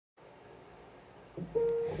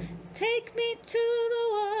Take me to the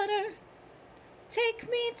water, take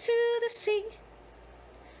me to the sea,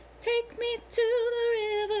 take me to the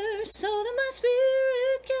river so that my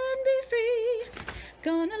spirit can be free.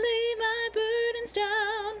 Gonna lay my burdens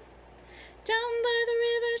down, down by the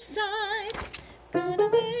riverside. Gonna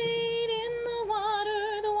wade in the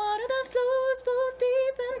water that flows both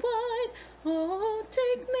deep and wide. Oh,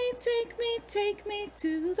 take me, take me, take me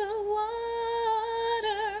to the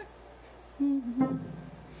water.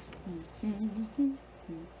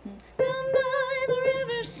 Down by the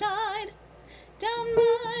riverside, down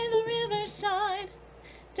by the riverside,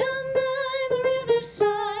 down by the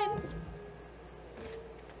riverside,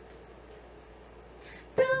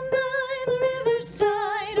 down by the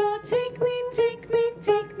riverside. Oh, take me, take me,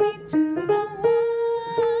 take me to the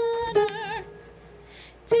water.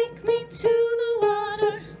 Take me to the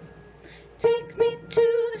water, take me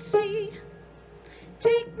to the sea,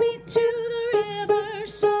 take me to the river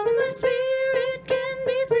so that my spirit can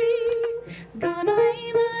be free. Gonna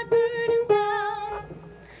lay my burdens down,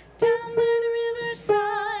 down by the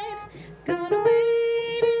riverside. Gonna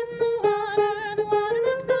wade in the water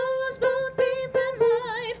that flows both deep and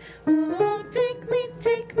wide. Oh, take me,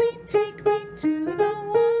 take me, take me to the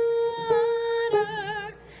water.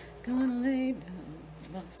 Gonna lay down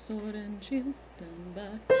the sword and shield down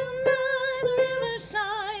by the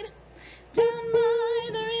riverside, down by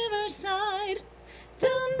the riverside,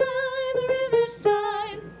 down by the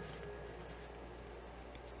riverside,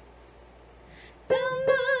 down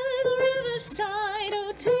by the riverside.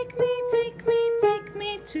 Oh, take me, take me, take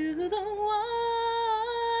me to the water.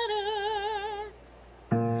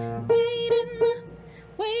 Wade in the,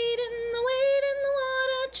 wade in the, wade in the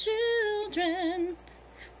water, children.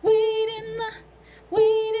 Wade in the,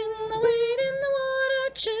 wade in the, wade in the water,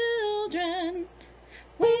 children.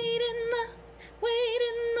 Wade in the, wade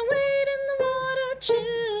in the, wade in the water,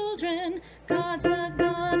 children. God's not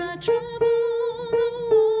gonna trouble the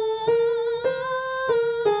water.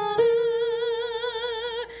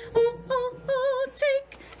 Oh, oh, oh,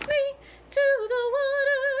 take me to the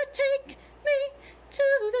water, take me to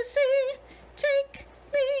the sea, take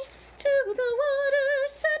me to the water,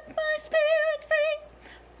 set my spirit free.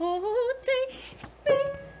 Oh, take me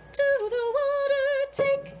to the water,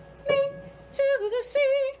 take me to the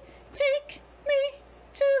sea, take me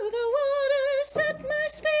to the water, set my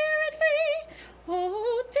spirit free.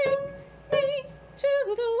 Oh, take me to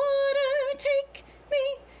the water, take me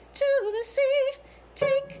to the sea,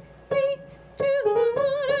 take me to the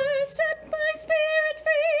water, set my spirit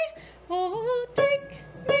free. Oh, take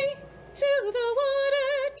me to the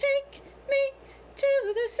water, take me to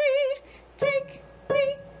the sea, take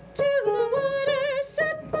me to the water,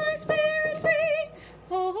 set my spirit free.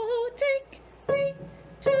 Oh, take me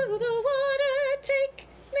to the water, take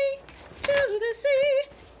me to the sea,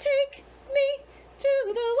 take me to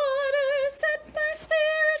the water, set my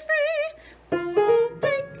spirit free. Oh,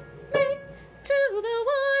 take me to the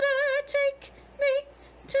water, take me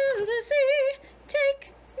to the sea,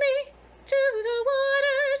 take me to the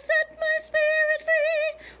water, set my spirit free.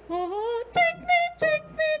 Oh, take me, take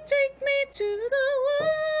me, take me to the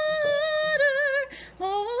water.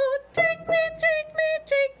 Oh, take me, take me,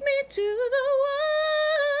 take me to the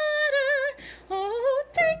water. Oh,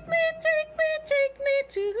 take me, take me, take me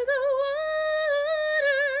to the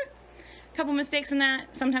water. Couple mistakes in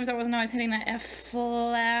that. Sometimes I wasn't always hitting that F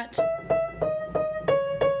flat.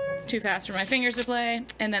 It's too fast for my fingers to play.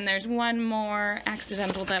 And then there's one more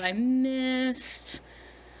accidental that I missed.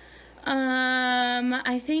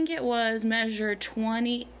 I think it was measure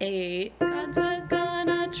 28. God's not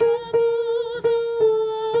gonna trouble the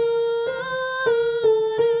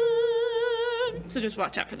water. So just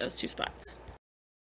watch out for those two spots.